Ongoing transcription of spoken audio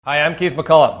Hi, I'm Keith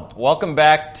McCullough. Welcome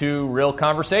back to Real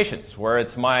Conversations, where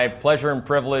it's my pleasure and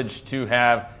privilege to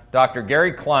have Dr.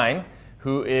 Gary Klein,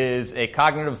 who is a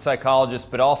cognitive psychologist,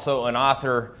 but also an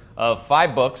author of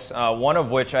 5 books, one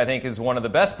of which I think is one of the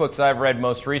best books I've read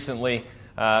most recently.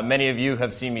 Many of you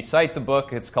have seen me cite the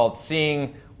book. It's called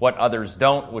Seeing What Others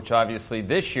Don't, which obviously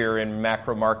this year in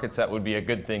macro markets, that would be a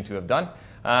good thing to have done.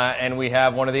 And we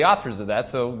have one of the authors of that.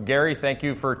 So, Gary, thank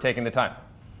you for taking the time.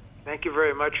 Thank you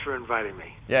very much for inviting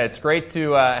me. Yeah, it's great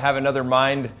to have another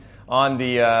mind on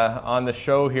the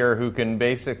show here who can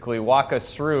basically walk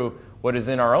us through what is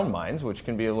in our own minds, which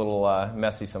can be a little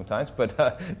messy sometimes. But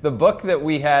the book that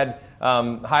we had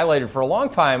highlighted for a long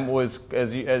time was,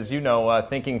 as you know,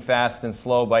 Thinking Fast and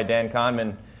Slow by Dan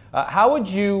Kahneman. How would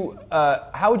you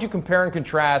compare and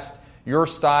contrast your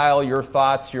style, your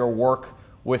thoughts, your work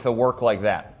with a work like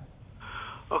that?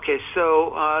 Okay,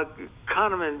 so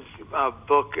Kahneman's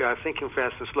book, Thinking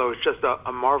Fast and Slow, is just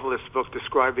a marvelous book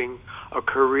describing a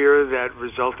career that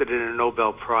resulted in a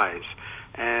Nobel Prize.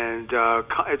 And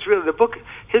it's really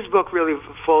his book really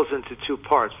falls into 2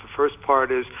 parts. The first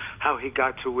part is how he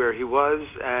got to where he was,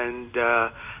 and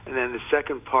then the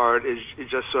second part is it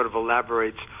just sort of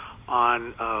elaborates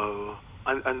on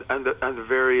the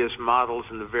various models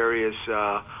and the various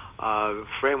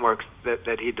frameworks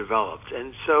that he developed.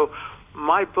 And so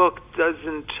my book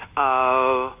doesn't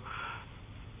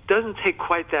take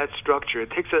quite that structure.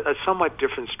 It takes a somewhat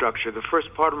different structure. The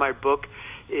first part of my book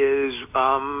is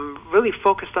really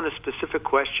focused on a specific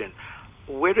question: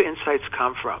 where do insights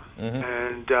come from? Mm-hmm.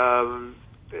 And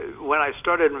when I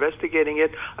started investigating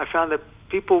it, I found that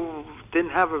people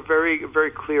didn't have a very,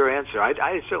 very clear answer.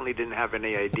 I certainly didn't have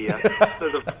any idea.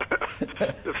 So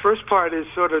the first part is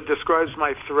sort of describes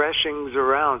my threshings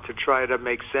around to try to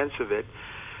make sense of it.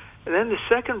 And then the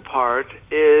second part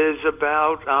is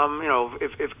about,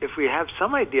 if we have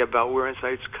some idea about where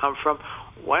insights come from,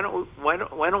 why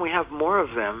don't we have more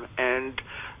of them? And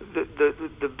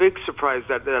the big surprise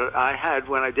that I had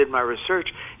when I did my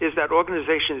research is that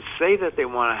organizations say that they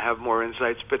want to have more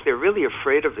insights, but they're really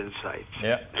afraid of insights.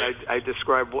 Yeah. And I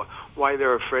describe why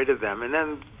they're afraid of them. And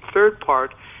then the third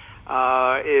part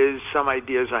is some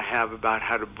ideas I have about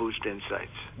how to boost insights.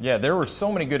 Yeah, there were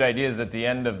so many good ideas at the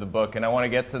end of the book, and I want to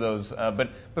get to those. But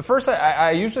first,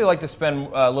 I usually like to spend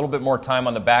a little bit more time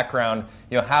on the background,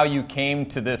 how you came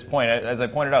to this point. As I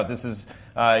pointed out, this is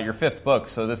your 5th book,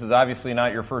 so this is obviously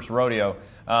not your first rodeo.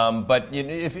 But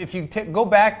if you go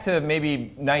back to maybe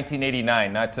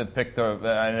 1989, not to pick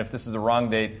and if this is the wrong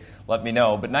date, let me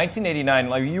know. But 1989,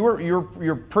 like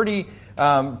you're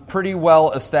pretty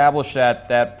well established at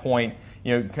that point.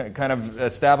 Kind of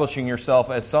establishing yourself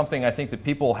as something I think that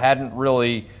people hadn't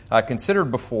really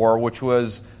considered before, which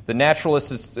was the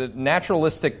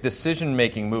naturalistic decision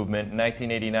making movement in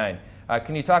 1989.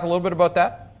 Can you talk a little bit about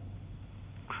that?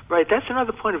 Right, that's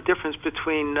another point of difference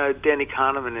between Danny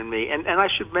Kahneman and me, and I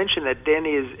should mention that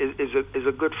Danny is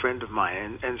a good friend of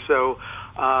mine, and so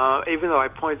even though I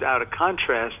point out a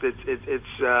contrast,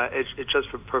 it's just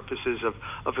for purposes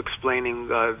of explaining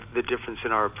the difference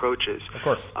in our approaches. Of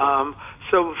course.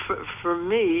 So for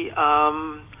me,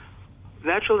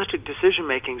 naturalistic decision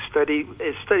making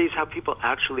studies how people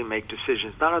actually make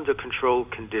decisions, not under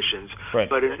controlled conditions, right,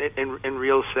 but in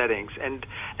real settings. And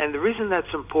the reason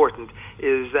that's important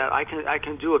is that I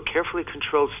can do a carefully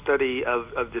controlled study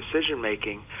of decision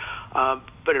making,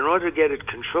 but in order to get it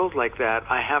controlled like that,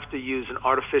 I have to use an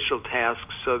artificial task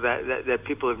so that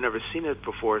people have never seen it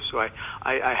before. So I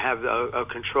have a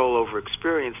control over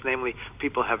experience, namely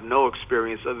people have no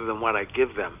experience other than what I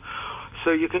give them. So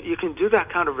you can do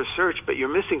that kind of research, but you're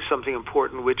missing something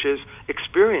important, which is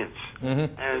experience.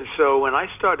 Mm-hmm. And so when I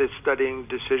started studying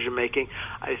decision making,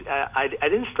 I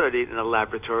didn't study it in a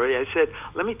laboratory. I said,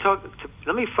 let me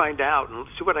find out and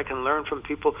see what I can learn from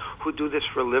people who do this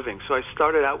for a living. So I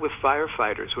started out with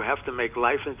firefighters who have to make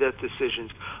life and death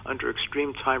decisions under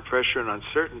extreme time pressure and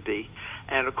uncertainty.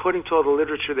 And according to all the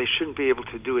literature, they shouldn't be able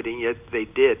to do it, and yet they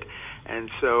did.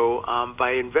 And so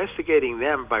by investigating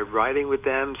them, by riding with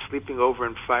them, sleeping over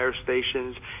in fire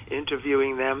stations,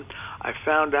 interviewing them, I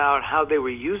found out how they were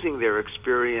using their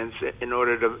experience in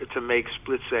order to make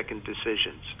split-second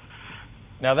decisions.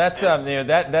 Now that's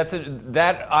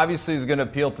that obviously is going to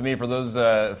appeal to me for those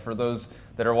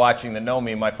that are watching that know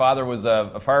me. My father was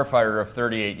a firefighter of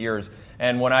 38 years,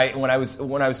 and when I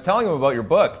was telling him about your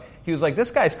book, he was like, "This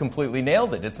guy's completely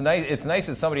nailed it. It's nice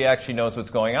that somebody actually knows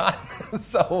what's going on."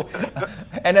 So,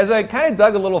 and as I kind of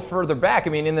dug a little further back,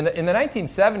 I mean, in the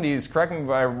 1970s, correct me if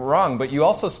I'm wrong, but you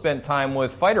also spent time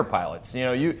with fighter pilots.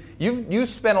 You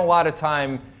spent a lot of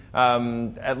time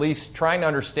at least trying to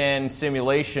understand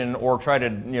simulation or try to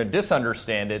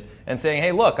disunderstand it and saying,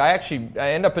 hey, look, I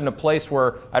end up in a place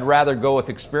where I'd rather go with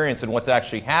experience and what's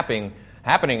actually happening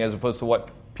as opposed to what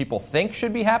people think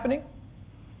should be happening?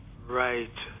 Right.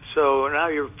 So now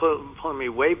you're pulling me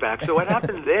way back. So what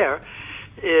happened there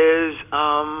is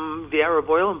the Arab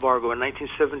oil embargo in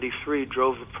 1973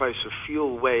 drove the price of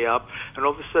fuel way up, and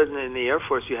all of a sudden in the Air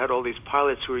Force you had all these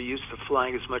pilots who were used to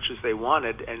flying as much as they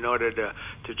wanted in order to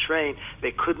train.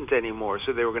 They couldn't anymore,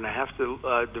 so they were going to have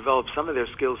to develop some of their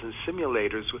skills in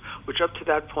simulators, which up to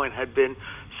that point had been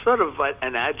sort of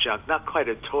an adjunct, not quite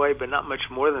a toy, but not much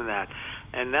more than that.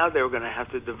 And now they were going to have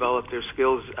to develop their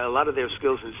skills, a lot of their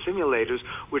skills in simulators,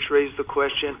 which raised the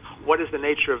question, what is the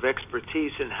nature of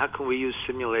expertise and how can we use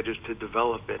simulators to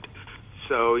develop it?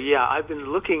 So, yeah, I've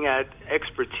been looking at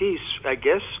expertise, I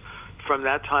guess, from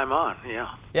that time on,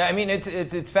 yeah. Yeah, I mean,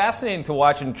 it's fascinating to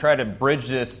watch and try to bridge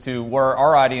this to where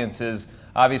our audience is,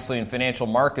 obviously, in financial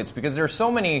markets, because there are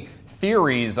so many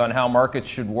theories on how markets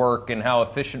should work and how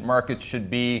efficient markets should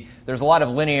be. There's a lot of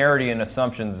linearity in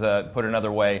assumptions, put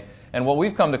another way. And what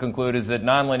we've come to conclude is that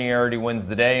nonlinearity wins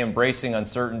the day, embracing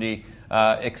uncertainty,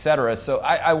 et cetera. So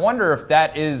I wonder if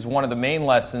that is one of the main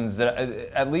lessons, that,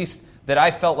 at least that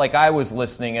I felt like I was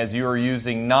listening as you were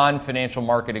using non-financial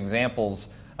market examples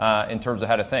in terms of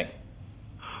how to think.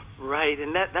 Right,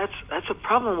 and that's a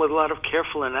problem with a lot of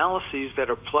careful analyses that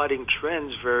are plotting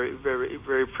trends very, very,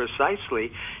 very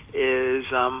precisely. Is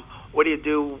what do you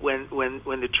do when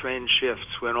the trend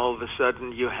shifts? When all of a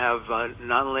sudden you have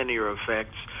nonlinear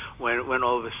effects? When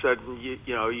all of a sudden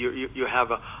you have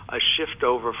a shift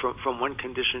over from one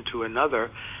condition to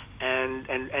another,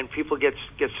 and people get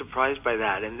surprised by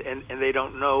that, and they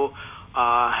don't know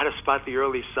how to spot the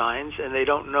early signs, and they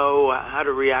don't know how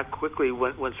to react quickly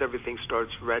once everything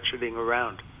starts ratcheting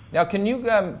around. Now, can you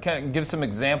kind of give some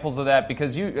examples of that?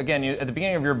 Because you at the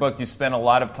beginning of your book, you spent a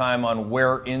lot of time on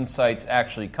where insights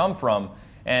actually come from,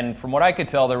 and from what I could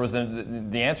tell,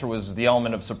 the answer was the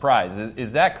element of surprise.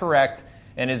 Is that correct?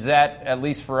 And is that, at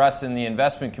least for us in the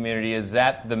investment community, is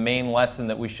that the main lesson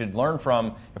that we should learn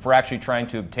from if we're actually trying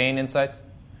to obtain insights?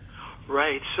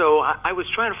 Right. So I was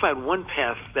trying to find one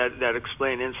path that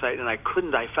explained insight, and I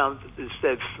couldn't. I found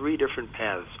instead three different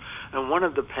paths. And one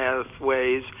of the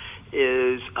pathways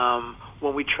is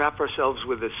when we trap ourselves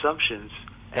with assumptions,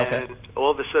 and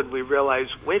all of a sudden we realize,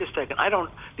 wait a second,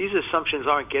 these assumptions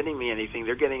aren't getting me anything.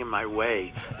 They're getting in my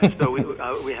way. And so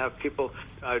we have people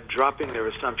dropping their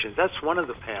assumptions. That's one of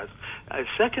the paths. A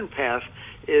second path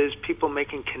is people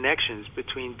making connections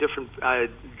between different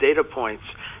data points,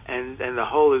 and the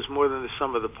whole is more than the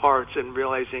sum of the parts, and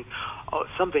realizing, oh,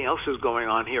 something else is going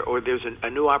on here, or there's a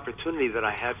new opportunity that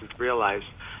I hadn't realized.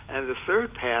 And the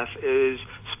third path is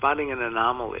spotting an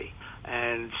anomaly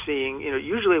and seeing,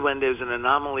 usually when there's an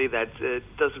anomaly that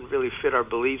doesn't really fit our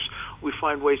beliefs, we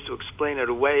find ways to explain it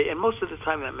away, and most of the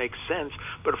time that makes sense,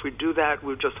 but if we do that,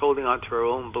 we're just holding on to our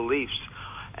own beliefs.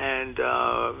 And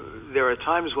there are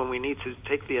times when we need to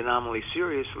take the anomaly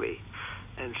seriously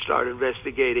and start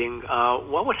investigating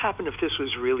what would happen if this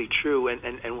was really true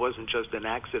and wasn't just an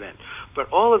accident.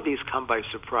 But all of these come by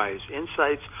surprise.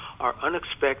 Insights are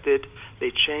unexpected.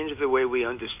 They change the way we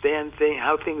understand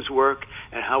how things work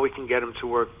and how we can get them to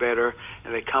work better,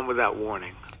 and they come without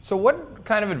warning. So what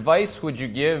kind of advice would you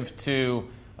give to,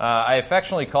 I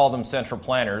affectionately call them central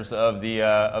planners of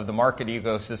the market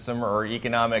ecosystem or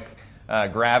economic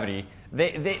gravity?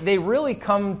 They really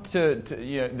come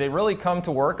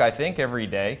to work, I think, every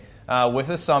day with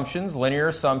assumptions, linear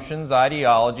assumptions,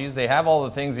 ideologies. They have all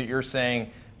the things that you're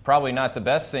saying, probably not the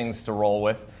best things to roll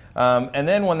with. And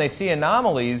then when they see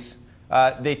anomalies,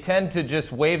 they tend to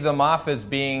just wave them off as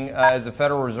being, as the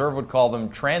Federal Reserve would call them,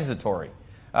 transitory.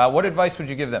 What advice would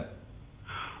you give them?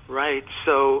 Right.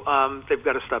 So they've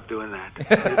got to stop doing that.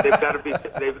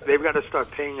 They've got to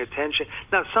start paying attention.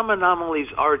 Now, some anomalies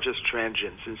are just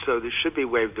transients, and so they should be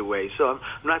waved away. So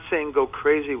I'm not saying go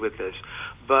crazy with this,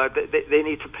 but they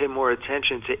need to pay more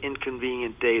attention to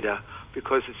inconvenient data,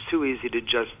 because it's too easy to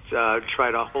just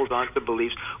try to hold on to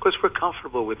beliefs because we're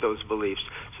comfortable with those beliefs.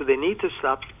 So they need to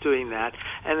stop doing that,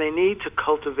 and they need to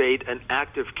cultivate an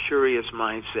active, curious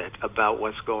mindset about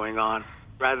what's going on,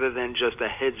 rather than just a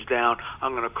heads down,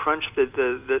 I'm going to crunch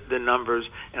the numbers,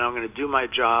 and I'm going to do my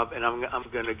job, and I'm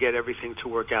going to get everything to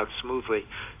work out smoothly.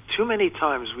 Too many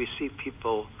times we see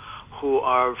people who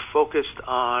are focused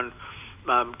on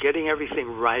getting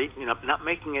everything right, not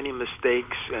making any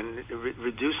mistakes and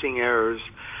reducing errors,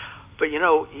 But you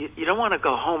don't want to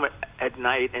go home at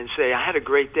night and say, I had a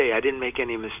great day, I didn't make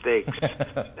any mistakes.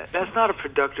 That's not a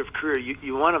productive career.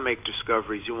 You want to make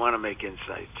discoveries, you want to make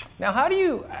insights. Now, how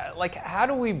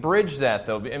do we bridge that,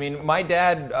 though? I mean, my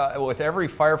dad, with every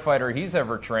firefighter he's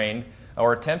ever trained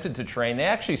or attempted to train, they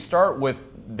actually start with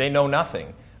they know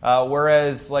nothing.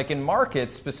 Whereas, like in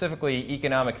markets, specifically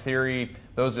economic theory,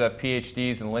 those who have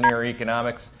PhDs in linear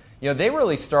economics, they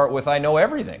really start with I know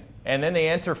everything. And then they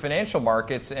enter financial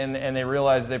markets and they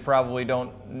realize they probably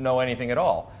don't know anything at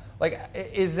all. Like,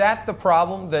 is that the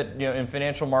problem that in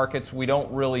financial markets we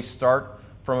don't really start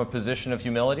from a position of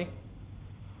humility?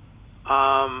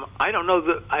 I don't know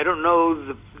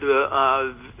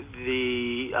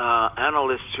the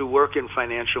analysts who work in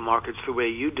financial markets the way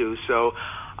you do. So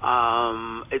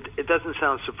it doesn't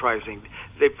sound surprising.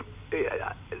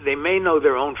 They may know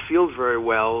their own field very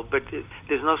well, but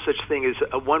there's no such thing as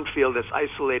one field that's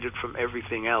isolated from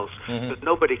everything else. Mm-hmm. But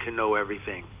nobody can know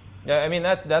everything. Yeah, I mean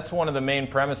that's one of the main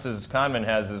premises Kahneman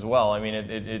has as well. I mean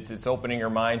it's opening your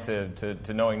mind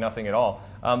to knowing nothing at all.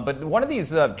 But one of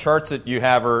these charts that you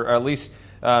have, or at least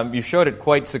you showed it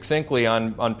quite succinctly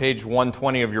on page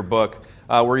 120 of your book,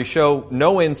 where you show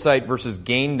no insight versus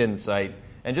gained insight.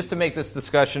 And just to make this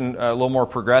discussion a little more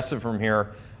progressive from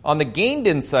here, on the gained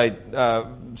insight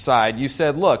side, you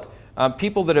said, look,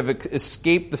 people that have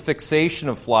escaped the fixation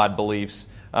of flawed beliefs,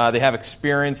 they have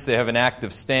experience, they have an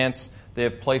active stance, they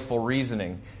have playful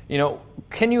reasoning.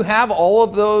 Can you have all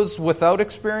of those without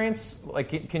experience?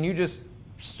 Like, can you just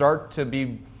start to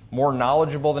be more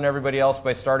knowledgeable than everybody else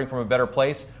by starting from a better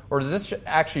place? Or does this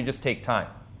actually just take time?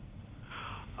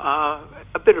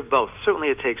 A bit of both. Certainly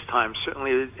it takes time.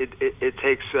 Certainly it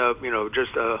takes,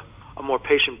 just a more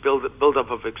patient build-up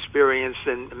of experience,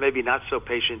 and maybe not so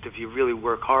patient if you really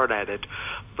work hard at it.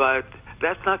 But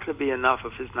that's not going to be enough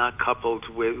if it's not coupled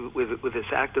with this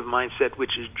active mindset,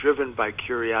 which is driven by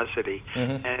curiosity.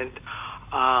 Mm-hmm. And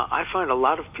I find a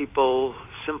lot of people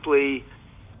simply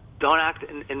don't act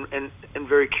in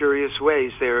very curious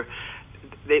ways.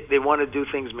 They want to do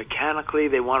things mechanically.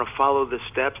 They want to follow the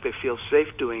steps. They feel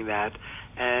safe doing that.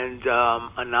 And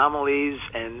anomalies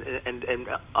and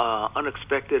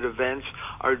unexpected events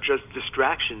are just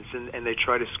distractions, and they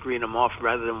try to screen them off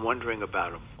rather than wondering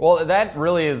about them. Well, that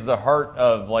really is the heart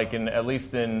of, at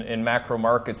least in macro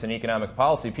markets and economic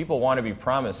policy, people want to be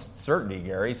promised certainty,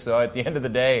 Gary. So at the end of the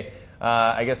day,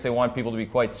 I guess they want people to be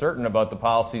quite certain about the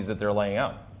policies that they're laying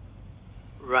out.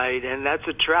 Right, and that's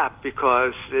a trap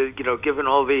because given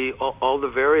all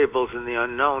the variables and the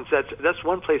unknowns, that's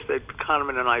one place that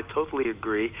Kahneman and I totally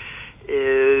agree.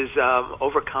 Is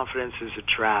overconfidence is a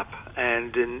trap,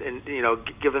 and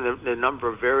given the number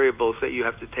of variables that you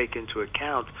have to take into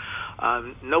account,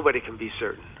 nobody can be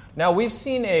certain. Now, we've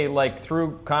seen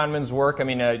through Kahneman's work, I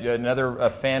mean, another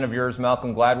fan of yours,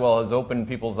 Malcolm Gladwell, has opened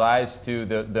people's eyes to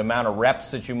the amount of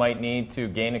reps that you might need to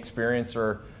gain experience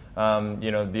or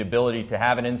the ability to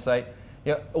have an insight.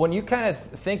 When you kind of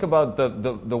think about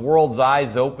the world's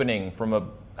eyes opening from a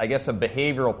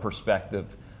behavioral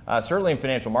perspective, certainly in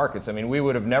financial markets, I mean, we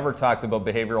would have never talked about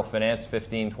behavioral finance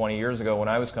 15, 20 years ago when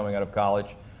I was coming out of college.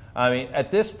 I mean,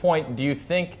 at this point, do you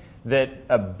think that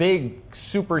a big,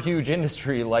 super huge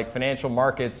industry like financial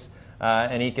markets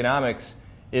and economics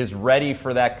is ready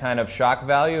for that kind of shock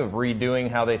value of redoing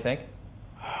how they think?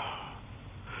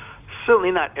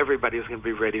 Certainly not everybody is going to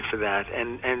be ready for that,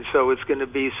 and so it's going to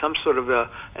be some sort of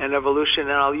an evolution.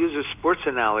 And I'll use a sports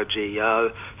analogy.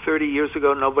 30 years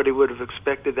ago, nobody would have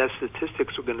expected that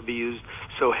statistics were going to be used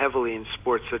so heavily in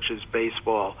sports such as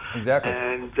baseball. Exactly.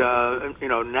 And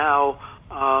now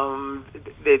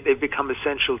they've become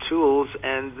essential tools,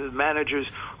 and the managers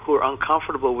who are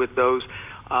uncomfortable with those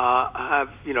have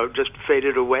just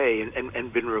faded away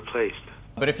and been replaced.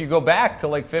 But if you go back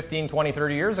to 15, 20,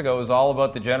 30 years ago, it was all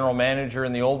about the general manager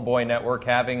and the old boy network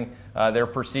having their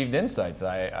perceived insights,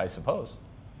 I suppose.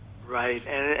 Right,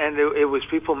 and it was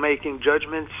people making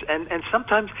judgments, and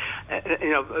sometimes,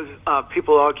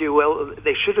 people argue, well,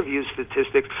 they should have used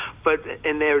statistics, but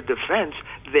in their defense,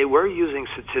 they were using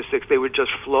statistics. They were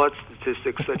just flawed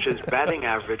statistics, such as batting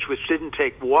average, which didn't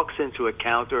take walks into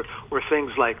account or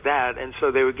things like that, and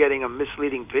so they were getting a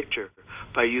misleading picture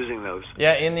by using those.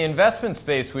 Yeah, in the investment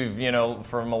space, we've,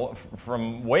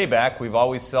 from way back, we've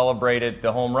always celebrated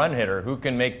the home run hitter, who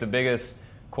can make the biggest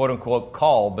quote-unquote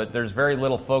call, but there's very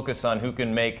little focus on who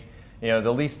can make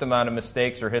the least amount of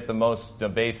mistakes or hit the most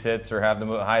base hits or have the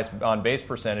highest on-base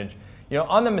percentage.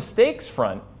 On the mistakes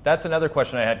front, that's another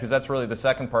question I had, because that's really the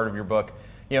second part of your book.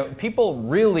 People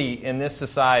really in this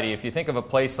society, if you think of a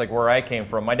place like where I came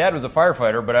from, my dad was a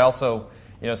firefighter, but I also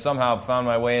somehow found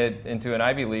my way into an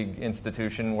Ivy League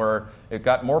institution where it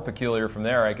got more peculiar from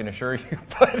there, I can assure you.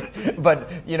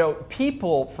 But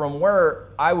people from where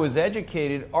I was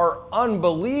educated are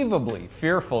unbelievably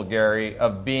fearful, Gary,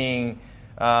 of being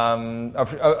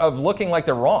of looking like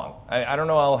they're wrong. I don't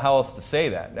know how else to say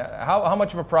that. How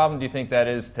much of a problem do you think that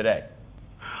is today?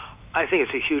 I think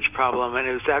it's a huge problem, and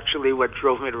it was actually what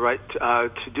drove me to write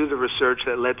to do the research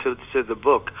that led to the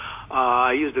book.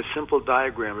 I used a simple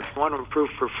diagram. If you want to improve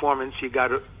performance, you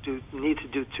need to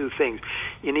do two things.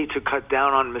 You need to cut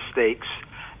down on mistakes,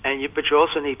 but you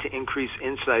also need to increase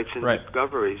insights and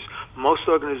discoveries. Most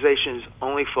organizations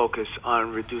only focus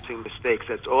on reducing mistakes.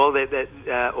 That's all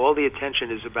all the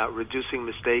attention is about, reducing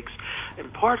mistakes. In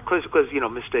part because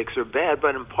mistakes are bad,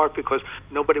 but in part because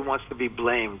nobody wants to be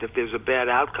blamed. If there's a bad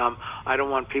outcome, I don't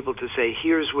want people to say,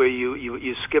 "Here's where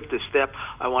you skipped a step."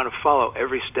 I want to follow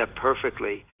every step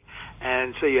perfectly.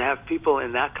 And so you have people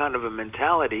in that kind of a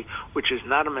mentality, which is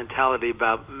not a mentality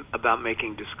about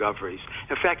making discoveries.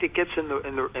 In fact, it gets in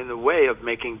the way of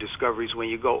making discoveries when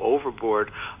you go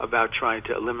overboard about trying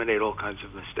to eliminate all kinds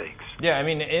of mistakes. Yeah, I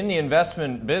mean, in the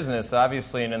investment business,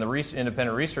 obviously, and in the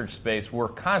independent research space, we're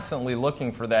constantly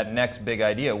looking for that next big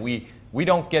idea. We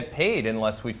don't get paid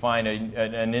unless we find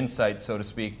an insight, so to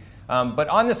speak. But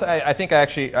on this, I think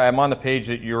I'm on the page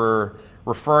that you're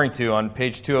referring to on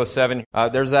page 207.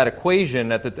 There's that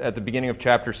equation at the beginning of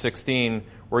chapter 16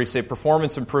 where you say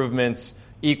performance improvements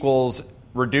equals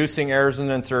reducing errors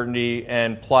and uncertainty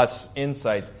and plus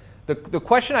insights. The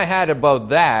question I had about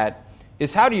that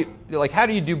is how do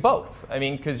you do both? I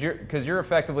mean, because you're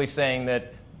effectively saying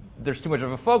that there's too much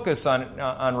of a focus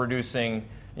on reducing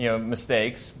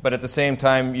mistakes, but at the same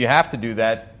time you have to do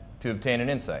that to obtain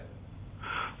an insight.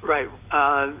 Right.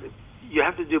 You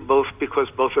have to do both because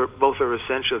both are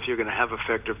essential if you're going to have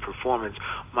effective performance.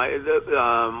 What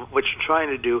you're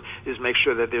trying to do is make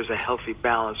sure that there's a healthy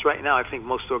balance. Right now, I think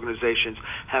most organizations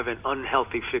have an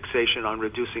unhealthy fixation on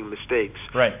reducing mistakes.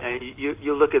 Right. And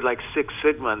you look at like Six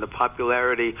Sigma and the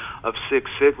popularity of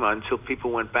Six Sigma until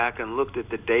people went back and looked at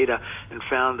the data and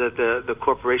found that the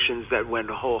corporations that went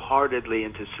wholeheartedly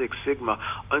into Six Sigma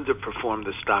underperformed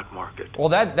the stock market. Well,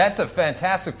 that's a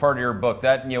fantastic part of your book.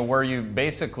 That where you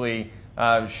basically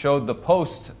showed the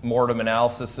post-mortem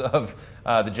analysis of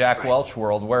the Jack Welch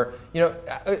world, where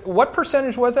what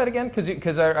percentage was that again?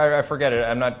 Because I forget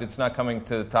it. It's not coming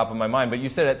to the top of my mind. But you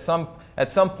said at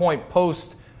some point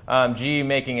post GE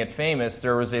making it famous,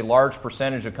 there was a large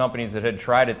percentage of companies that had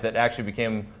tried it that actually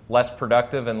became less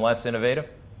productive and less innovative.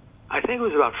 I think it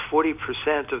was about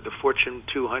 40% of the Fortune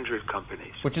 200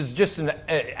 companies, which is just an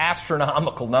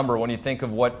astronomical number when you think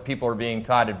of what people are being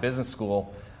taught at business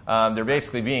school.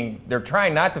 They're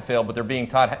trying not to fail, but they're being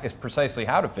taught precisely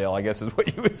how to fail, I guess is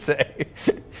what you would say.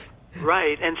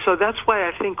 Right, and so that's why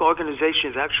I think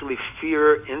organizations actually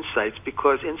fear insights,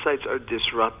 because insights are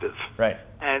disruptive. Right.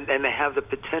 And they have the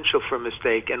potential for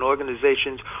mistake, and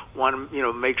organizations want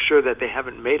to make sure that they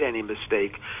haven't made any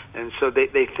mistake, and so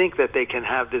they think that they can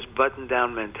have this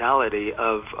button-down mentality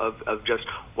of just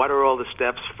what are all the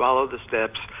steps, follow the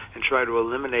steps, and try to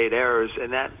eliminate errors.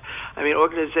 And that,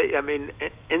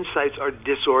 insights are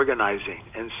disorganizing,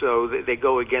 and so they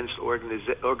go against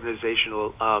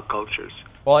organizational cultures.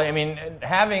 Well, I mean,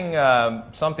 having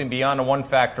something beyond a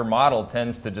one-factor model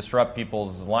tends to disrupt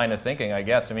people's line of thinking, I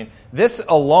guess. I mean, this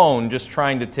alone, just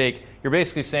trying to you're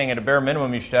basically saying at a bare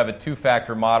minimum you should have a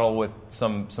two-factor model with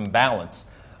some balance.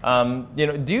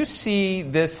 Do you see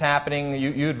this happening?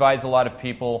 You advise a lot of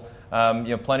people.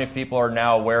 Plenty of people are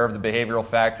now aware of the behavioral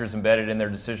factors embedded in their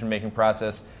decision-making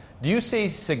process. Do you see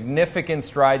significant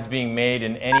strides being made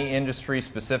in any industry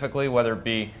specifically, whether it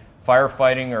be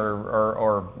firefighting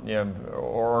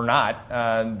or not,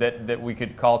 that we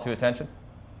could call to attention?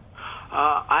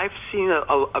 I've seen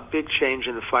a big change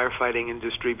in the firefighting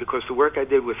industry because the work I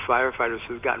did with firefighters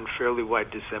has gotten fairly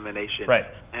wide dissemination. Right.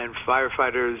 And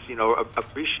firefighters,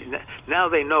 appreciate now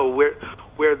they know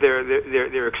where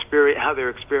their experience, how their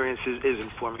experience is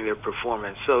informing their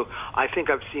performance. So I think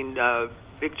I've seen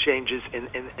big changes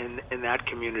in that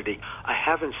community. I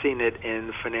haven't seen it in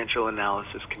the financial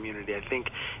analysis community. I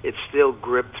think it's still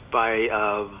gripped by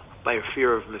a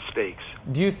fear of mistakes.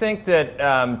 Do you think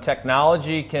that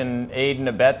technology can aid and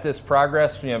abet this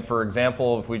progress? For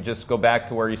example, if we just go back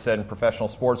to where you said in professional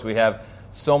sports, we have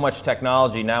so much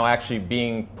technology now actually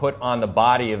being put on the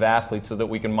body of athletes so that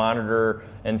we can monitor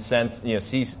and sense,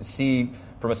 see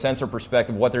from a sensor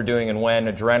perspective what they're doing and when,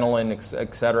 adrenaline,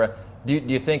 et cetera. Do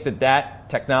you think that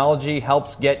technology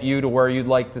helps get you to where you'd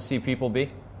like to see people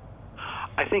be?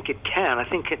 I think it can. I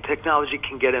think technology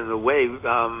can get in the way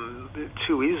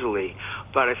too easily,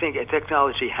 but I think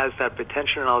technology has that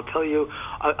potential. And I'll tell you,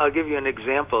 I'll give you an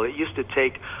example. It used to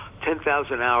take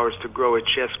 10,000 hours to grow a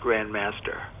chess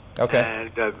grandmaster. Okay.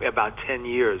 And about 10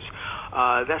 years.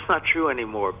 That's not true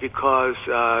anymore because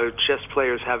chess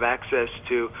players have access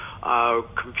to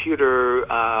computer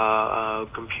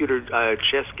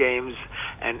chess games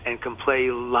and can play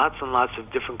lots and lots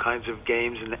of different kinds of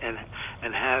games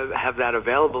and have that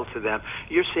available to them.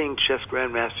 You're seeing chess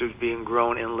grandmasters being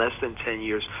grown in less than 10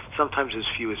 years, sometimes as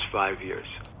few as 5 years.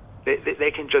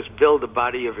 They can just build a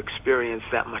body of experience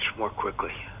that much more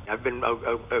quickly. I've been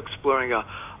exploring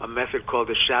a method called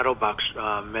the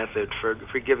ShadowBox method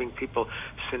for giving people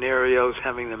scenarios,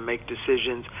 having them make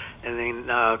decisions, and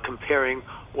then comparing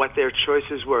what their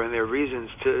choices were and their reasons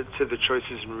to the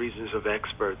choices and reasons of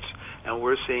experts. And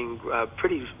we're seeing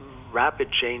pretty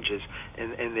rapid changes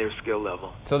in their skill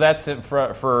level. So that's it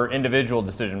for individual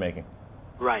decision making?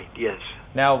 Right, yes.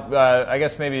 Now, I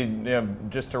guess maybe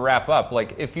just to wrap up,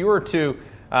 like if you were to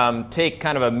take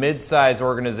kind of a mid-sized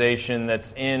organization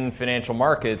that's in financial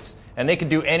markets, and they could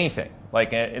do anything,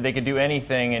 like they could do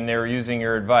anything, and they're using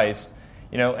your advice,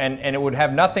 and it would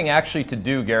have nothing actually to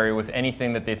do, Gary, with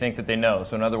anything that they think that they know.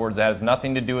 So in other words, it has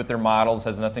nothing to do with their models,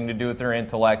 has nothing to do with their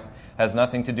intellect, has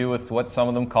nothing to do with what some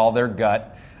of them call their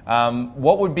gut.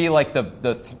 What would be like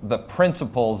the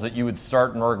principles that you would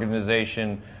start an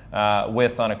organization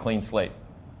with on a clean slate?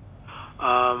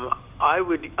 I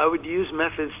would use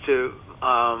methods to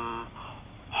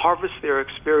harvest their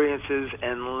experiences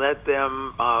and let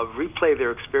them replay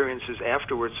their experiences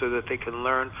afterwards, so that they can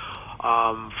learn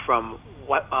from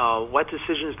what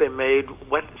decisions they made.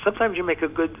 Sometimes you make a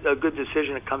good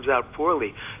decision, it comes out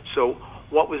poorly. So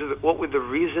what were the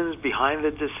reasons behind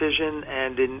the decision,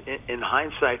 and in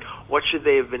hindsight, what should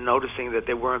they have been noticing that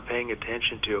they weren't paying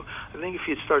attention to? I think if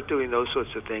you start doing those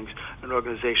sorts of things, an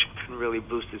organization can really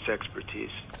boost its expertise.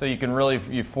 So you can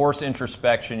you force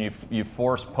introspection, you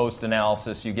force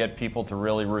post-analysis, you get people to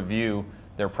really review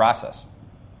their process.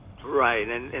 Right,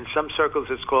 and in some circles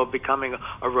it's called becoming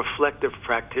a reflective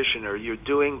practitioner. You're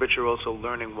doing, but you're also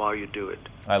learning while you do it.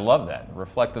 I love that,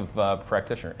 reflective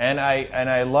practitioner. And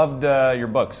I loved your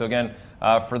book. So again,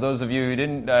 for those of you who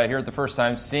didn't hear it the first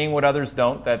time, seeing what others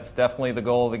don't, that's definitely the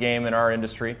goal of the game in our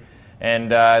industry.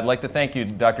 And I'd like to thank you,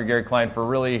 Dr. Gary Klein, for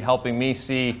really helping me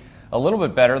see a little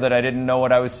bit better that I didn't know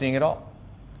what I was seeing at all.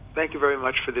 Thank you very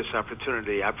much for this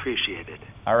opportunity. I appreciate it.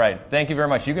 All right. Thank you very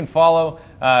much. You can follow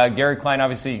Gary Klein.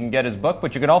 Obviously, you can get his book,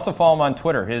 but you can also follow him on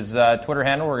Twitter. His Twitter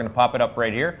handle, we're going to pop it up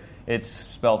right here. It's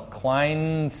spelled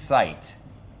Kleinsight,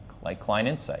 like Klein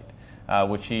Insight,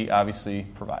 which he obviously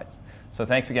provides. So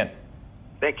thanks again.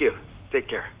 Thank you. Take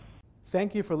care.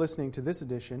 Thank you for listening to this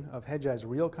edition of Hedgeye's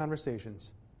Real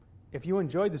Conversations. If you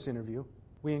enjoyed this interview,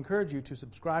 we encourage you to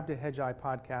subscribe to Hedgeye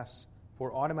Podcasts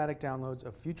for automatic downloads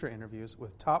of future interviews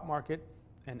with top market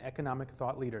and economic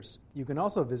thought leaders. You can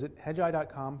also visit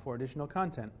hedgeye.com for additional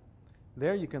content.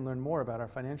 There you can learn more about our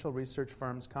financial research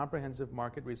firm's comprehensive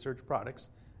market research products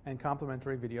and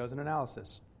complementary videos and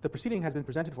analysis. The proceeding has been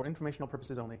presented for informational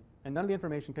purposes only, and none of the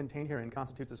information contained herein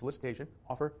constitutes a solicitation,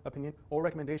 offer, opinion, or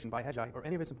recommendation by Hedgeye or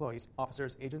any of its employees,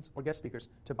 officers, agents, or guest speakers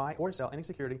to buy or sell any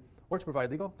security, or to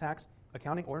provide legal, tax,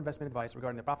 accounting, or investment advice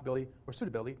regarding the profitability or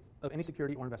suitability of any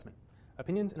security or investment.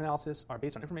 Opinions and analysis are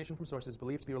based on information from sources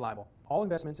believed to be reliable. All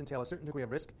investments entail a certain degree of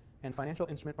risk, and financial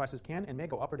instrument prices can and may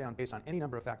go up or down based on any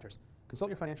number of factors. Consult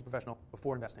your financial professional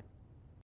before investing.